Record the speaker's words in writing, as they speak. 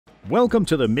Welcome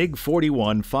to the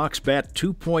MiG-41 Foxbat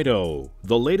 2.0,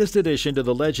 the latest addition to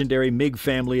the legendary MiG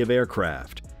family of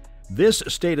aircraft. This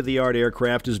state-of-the-art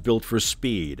aircraft is built for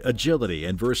speed, agility,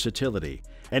 and versatility,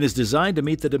 and is designed to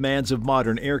meet the demands of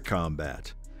modern air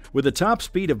combat. With a top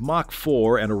speed of Mach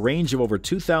 4 and a range of over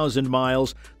 2,000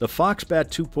 miles, the Foxbat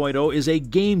 2.0 is a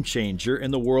game-changer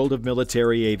in the world of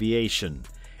military aviation.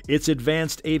 Its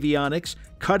advanced avionics,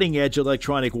 cutting-edge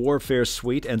electronic warfare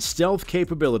suite, and stealth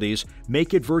capabilities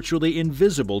make it virtually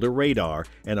invisible to radar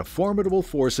and a formidable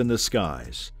force in the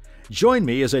skies. Join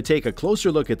me as I take a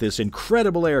closer look at this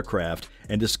incredible aircraft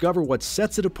and discover what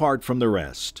sets it apart from the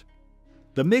rest.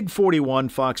 The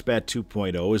MiG-41 Foxbat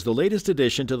 2.0 is the latest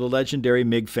addition to the legendary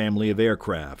MiG family of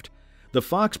aircraft. The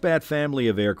Foxbat family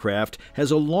of aircraft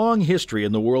has a long history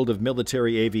in the world of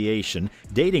military aviation,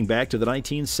 dating back to the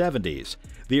 1970s.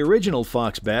 The original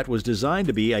Foxbat was designed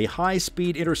to be a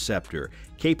high-speed interceptor,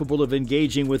 capable of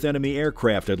engaging with enemy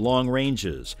aircraft at long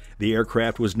ranges. The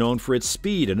aircraft was known for its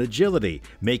speed and agility,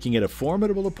 making it a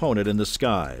formidable opponent in the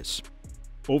skies.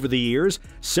 Over the years,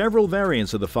 several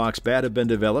variants of the Foxbat have been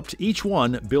developed, each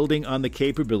one building on the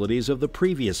capabilities of the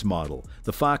previous model.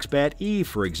 The Foxbat E,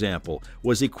 for example,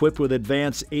 was equipped with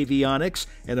advanced avionics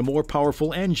and a more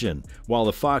powerful engine, while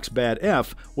the Foxbat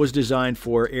F was designed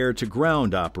for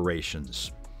air-to-ground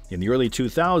operations. In the early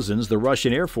 2000s, the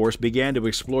Russian Air Force began to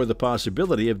explore the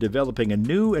possibility of developing a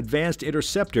new advanced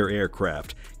interceptor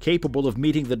aircraft capable of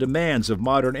meeting the demands of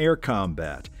modern air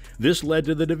combat. This led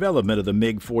to the development of the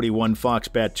MiG-41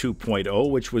 Foxbat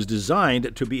 2.0, which was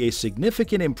designed to be a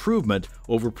significant improvement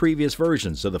over previous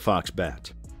versions of the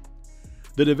Foxbat.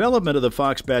 The development of the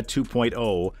Foxbat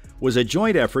 2.0 was a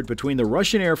joint effort between the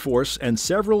Russian Air Force and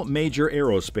several major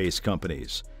aerospace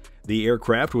companies. The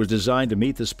aircraft was designed to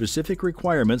meet the specific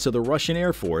requirements of the Russian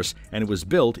Air Force, and it was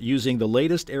built using the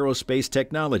latest aerospace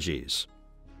technologies.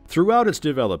 Throughout its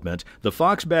development, the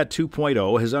Foxbat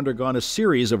 2.0 has undergone a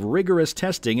series of rigorous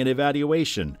testing and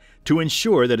evaluation to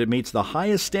ensure that it meets the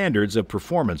highest standards of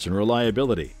performance and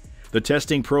reliability. The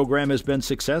testing program has been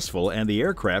successful, and the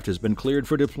aircraft has been cleared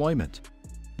for deployment.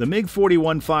 The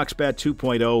MiG-41 Foxbat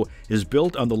 2.0 is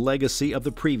built on the legacy of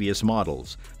the previous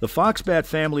models. The Foxbat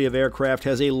family of aircraft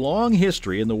has a long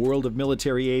history in the world of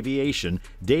military aviation,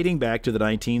 dating back to the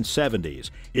 1970s.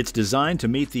 It's designed to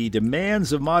meet the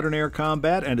demands of modern air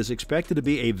combat and is expected to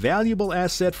be a valuable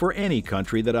asset for any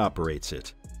country that operates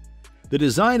it. The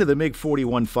design of the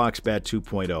MiG-41 Foxbat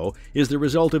 2.0 is the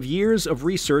result of years of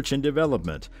research and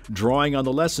development, drawing on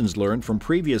the lessons learned from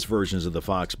previous versions of the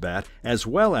Foxbat, as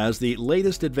well as the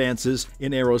latest advances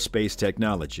in aerospace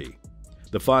technology.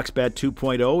 The Foxbat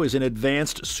 2.0 is an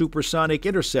advanced supersonic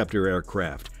interceptor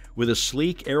aircraft with a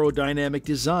sleek aerodynamic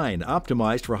design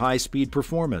optimized for high-speed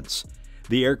performance.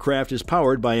 The aircraft is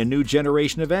powered by a new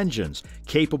generation of engines,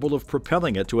 capable of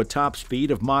propelling it to a top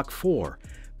speed of Mach 4.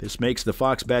 This makes the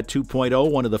Foxbat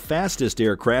 2.0 one of the fastest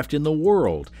aircraft in the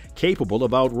world, capable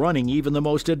of outrunning even the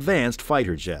most advanced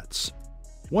fighter jets.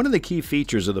 One of the key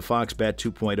features of the Foxbat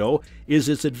 2.0 is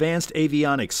its advanced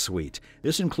avionics suite.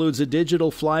 This includes a digital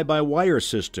fly-by-wire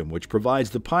system which provides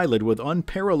the pilot with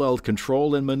unparalleled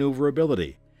control and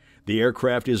maneuverability. The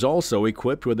aircraft is also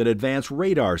equipped with an advanced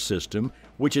radar system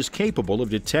which is capable of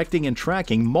detecting and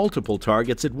tracking multiple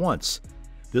targets at once.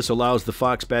 This allows the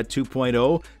Foxbat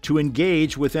 2.0 to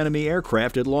engage with enemy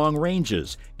aircraft at long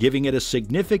ranges, giving it a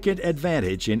significant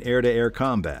advantage in air-to-air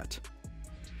combat.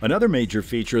 Another major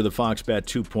feature of the Foxbat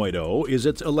 2.0 is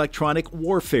its electronic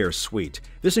warfare suite.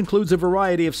 This includes a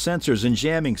variety of sensors and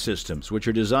jamming systems which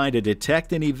are designed to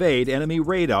detect and evade enemy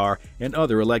radar and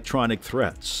other electronic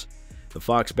threats. The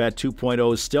Foxbat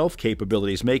 2.0's stealth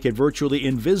capabilities make it virtually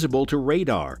invisible to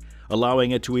radar,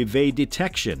 allowing it to evade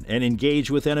detection and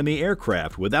engage with enemy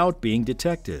aircraft without being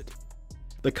detected.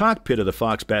 The cockpit of the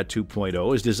Foxbat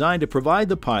 2.0 is designed to provide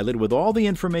the pilot with all the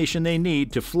information they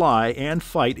need to fly and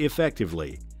fight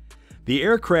effectively. The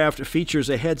aircraft features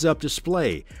a heads-up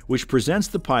display, which presents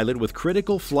the pilot with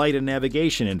critical flight and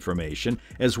navigation information,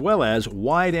 as well as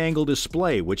wide-angle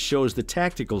display, which shows the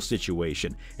tactical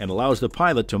situation and allows the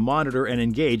pilot to monitor and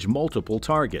engage multiple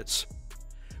targets.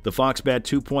 The Foxbat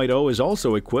 2.0 is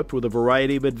also equipped with a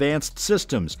variety of advanced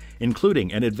systems,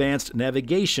 including an advanced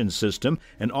navigation system,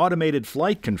 an automated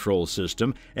flight control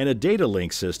system, and a data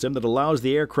link system that allows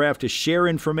the aircraft to share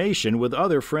information with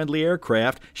other friendly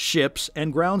aircraft, ships,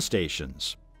 and ground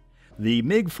stations. The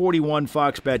MiG-41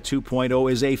 Foxbat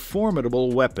 2.0 is a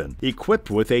formidable weapon,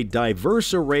 equipped with a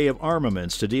diverse array of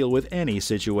armaments to deal with any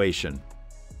situation.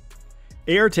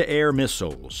 Air-to-air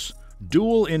missiles.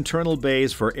 Dual internal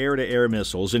bays for air-to-air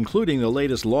missiles, including the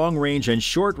latest long-range and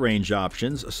short-range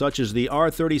options such as the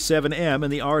R-37M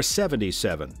and the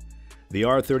R-77. The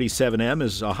R-37M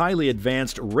is a highly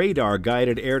advanced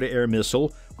radar-guided air-to-air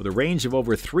missile with a range of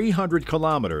over 300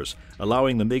 kilometers,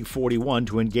 allowing the MiG-41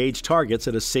 to engage targets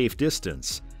at a safe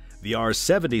distance. The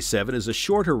R-77 is a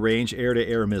shorter-range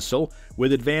air-to-air missile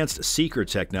with advanced seeker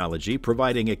technology,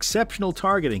 providing exceptional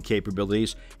targeting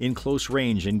capabilities in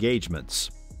close-range engagements.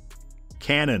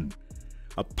 Cannon.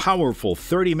 A powerful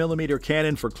 30mm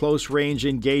cannon for close-range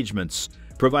engagements,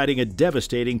 providing a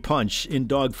devastating punch in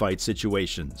dogfight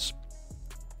situations.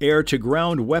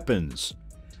 Air-to-ground weapons.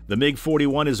 The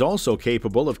MiG-41 is also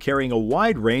capable of carrying a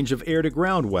wide range of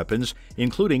air-to-ground weapons,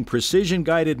 including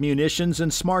precision-guided munitions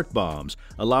and smart bombs,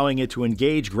 allowing it to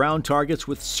engage ground targets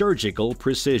with surgical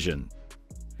precision.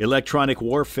 Electronic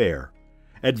warfare.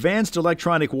 Advanced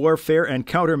electronic warfare and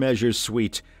countermeasures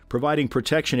suite, providing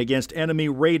protection against enemy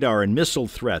radar and missile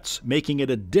threats, making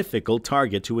it a difficult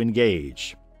target to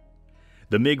engage.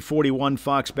 The MiG-41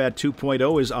 Foxbat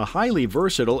 2.0 is a highly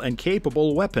versatile and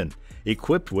capable weapon,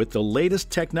 equipped with the latest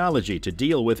technology to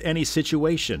deal with any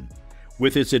situation.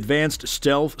 With its advanced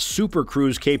stealth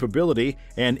SUPERCRUISE capability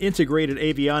and integrated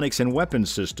avionics and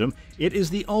weapons system, it is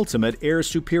the ultimate air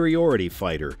superiority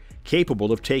fighter,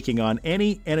 capable of taking on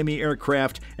any enemy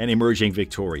aircraft and emerging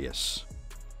victorious.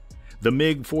 The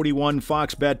MiG-41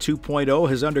 Foxbat 2.0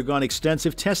 has undergone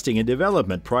extensive testing and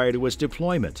development prior to its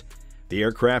deployment. The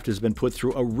aircraft has been put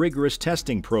through a rigorous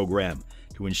testing program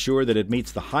to ensure that it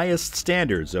meets the highest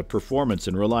standards of performance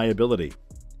and reliability.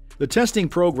 The testing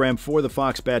program for the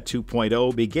Foxbat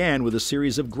 2.0 began with a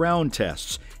series of ground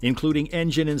tests, including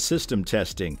engine and system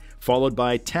testing, followed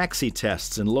by taxi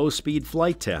tests and low-speed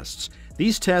flight tests.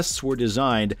 These tests were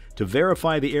designed to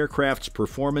verify the aircraft's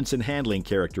performance and handling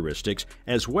characteristics,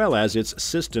 as well as its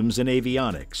systems and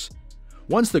avionics.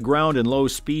 Once the ground and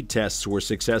low-speed tests were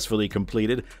successfully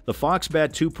completed, the Foxbat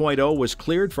 2.0 was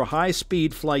cleared for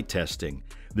high-speed flight testing.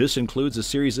 This includes a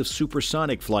series of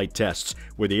supersonic flight tests,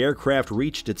 where the aircraft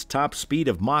reached its top speed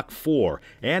of Mach 4,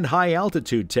 and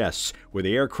high-altitude tests, where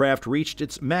the aircraft reached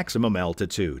its maximum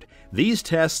altitude. These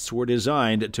tests were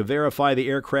designed to verify the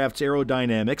aircraft's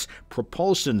aerodynamics,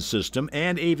 propulsion system,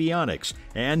 and avionics,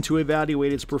 and to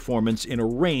evaluate its performance in a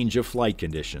range of flight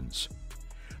conditions.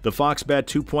 The Foxbat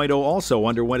 2.0 also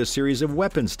underwent a series of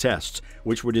weapons tests,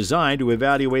 which were designed to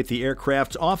evaluate the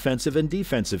aircraft's offensive and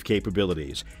defensive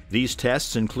capabilities. These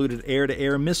tests included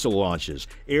air-to-air missile launches,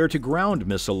 air-to-ground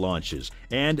missile launches,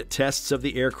 and tests of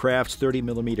the aircraft's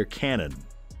 30mm cannon.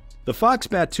 The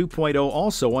Foxbat 2.0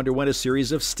 also underwent a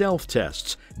series of stealth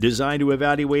tests, designed to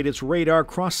evaluate its radar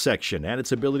cross-section and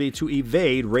its ability to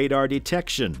evade radar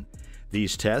detection.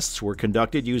 These tests were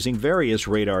conducted using various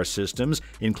radar systems,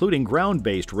 including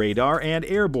ground-based radar and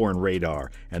airborne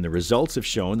radar, and the results have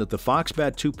shown that the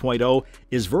Foxbat 2.0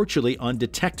 is virtually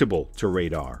undetectable to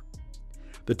radar.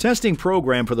 The testing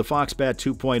program for the Foxbat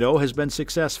 2.0 has been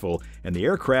successful, and the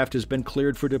aircraft has been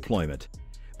cleared for deployment.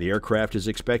 The aircraft is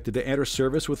expected to enter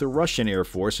service with the Russian Air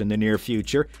Force in the near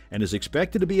future and is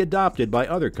expected to be adopted by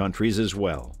other countries as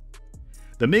well.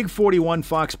 The MiG-41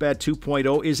 Foxbat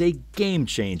 2.0 is a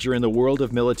game-changer in the world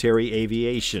of military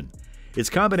aviation.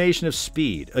 Its combination of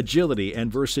speed, agility,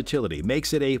 and versatility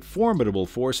makes it a formidable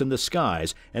force in the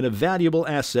skies and a valuable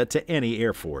asset to any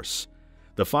air force.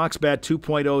 The Foxbat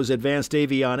 2.0's advanced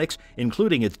avionics,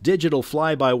 including its digital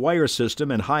fly-by-wire system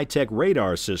and high-tech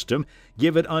radar system,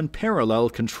 give it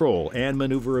unparalleled control and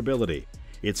maneuverability.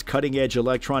 Its cutting-edge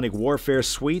electronic warfare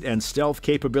suite and stealth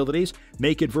capabilities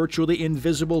make it virtually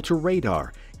invisible to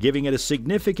radar, giving it a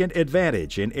significant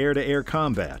advantage in air-to-air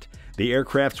combat. The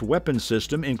aircraft's weapon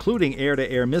system, including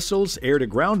air-to-air missiles,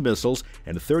 air-to-ground missiles,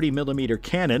 and 30mm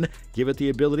cannon, give it the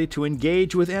ability to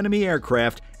engage with enemy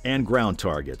aircraft and ground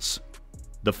targets.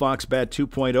 The Foxbat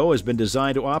 2.0 has been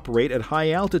designed to operate at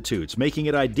high altitudes, making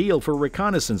it ideal for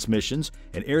reconnaissance missions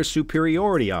and air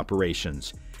superiority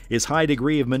operations. Its high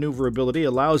degree of maneuverability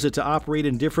allows it to operate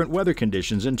in different weather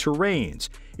conditions and terrains.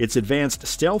 Its advanced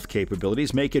stealth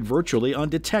capabilities make it virtually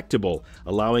undetectable,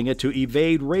 allowing it to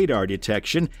evade radar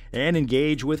detection and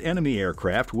engage with enemy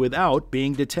aircraft without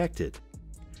being detected.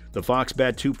 The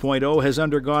Foxbat 2.0 has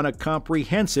undergone a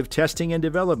comprehensive testing and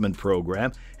development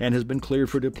program and has been cleared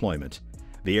for deployment.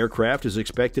 The aircraft is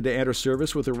expected to enter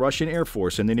service with the Russian Air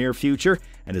Force in the near future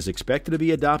and is expected to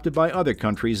be adopted by other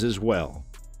countries as well.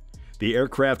 The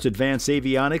aircraft's advanced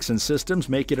avionics and systems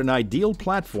make it an ideal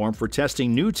platform for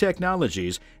testing new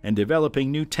technologies and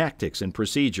developing new tactics and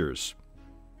procedures.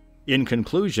 In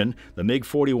conclusion, the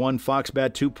MiG-41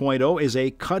 Foxbat 2.0 is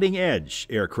a cutting-edge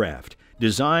aircraft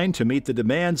designed to meet the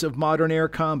demands of modern air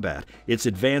combat. Its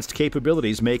advanced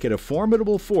capabilities make it a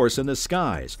formidable force in the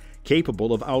skies,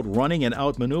 capable of outrunning and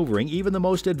outmaneuvering even the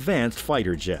most advanced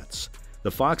fighter jets. The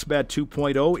Foxbat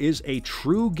 2.0 is a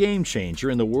true game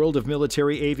changer in the world of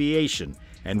military aviation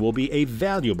and will be a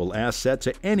valuable asset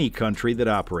to any country that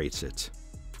operates it.